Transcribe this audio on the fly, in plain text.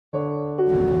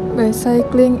By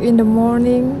cycling in the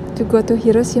morning to go to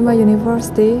Hiroshima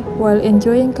University while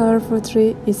enjoying colorful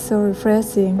trees is so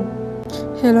refreshing.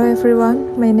 Hello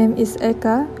everyone, my name is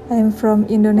Eka. I am from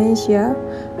Indonesia.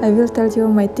 I will tell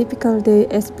you my typical day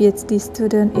as PhD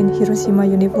student in Hiroshima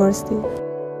University.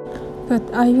 But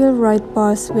I will ride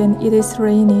bus when it is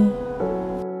rainy.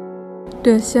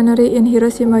 The scenery in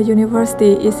Hiroshima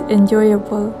University is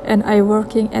enjoyable and I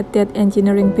working at that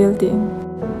engineering building.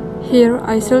 Here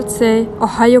I should say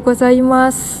Ohayo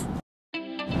gozaimasu.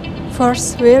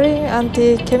 First, wearing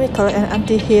anti-chemical and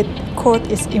anti-heat coat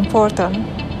is important.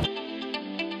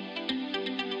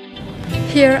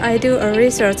 Here I do a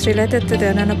research related to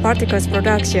the nanoparticles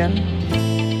production.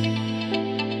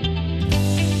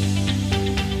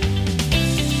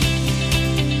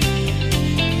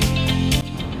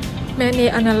 Many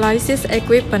analysis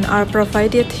equipment are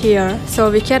provided here, so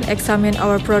we can examine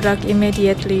our product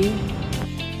immediately.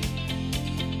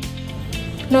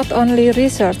 Not only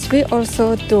research, we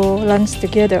also do lunch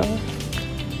together.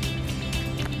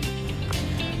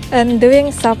 And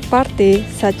doing sub-party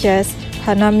such as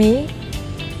Hanami.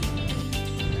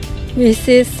 We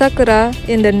see sakura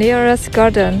in the nearest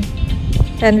garden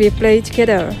and we play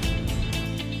together.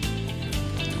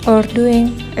 Or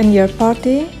doing a year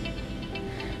party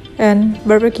and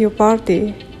barbecue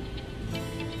party.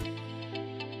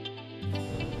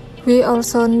 We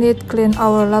also need clean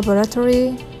our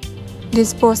laboratory,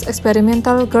 dispose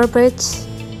experimental garbage,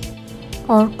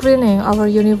 or cleaning our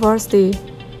university.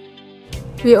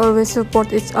 We always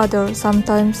support each other.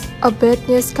 Sometimes a bad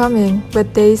news coming,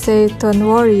 but they say don't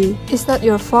worry, it's not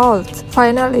your fault.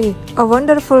 Finally, a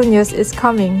wonderful news is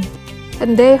coming,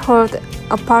 and they hold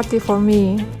a party for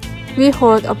me. We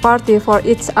hold a party for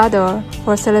each other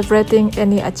for celebrating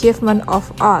any achievement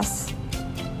of us.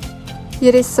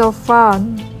 It is so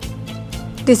fun.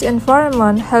 This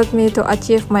environment helped me to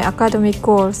achieve my academic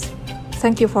goals.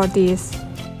 Thank you for this.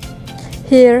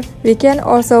 Here, we can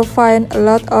also find a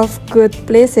lot of good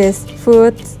places,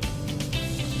 food,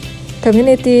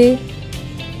 community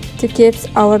to keep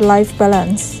our life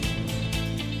balance.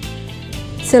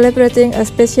 Celebrating a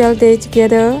special day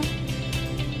together,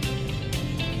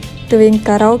 doing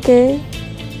karaoke,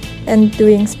 and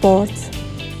doing sports.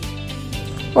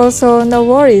 Also, no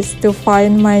worries to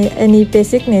find my any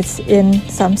basic needs in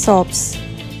some shops.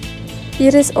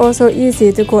 It is also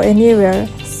easy to go anywhere,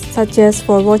 such as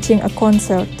for watching a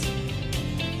concert.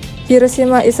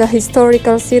 Hiroshima is a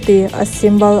historical city, a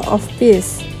symbol of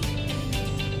peace.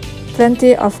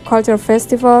 Plenty of cultural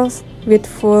festivals with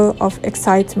full of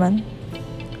excitement.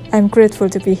 I'm grateful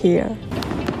to be here.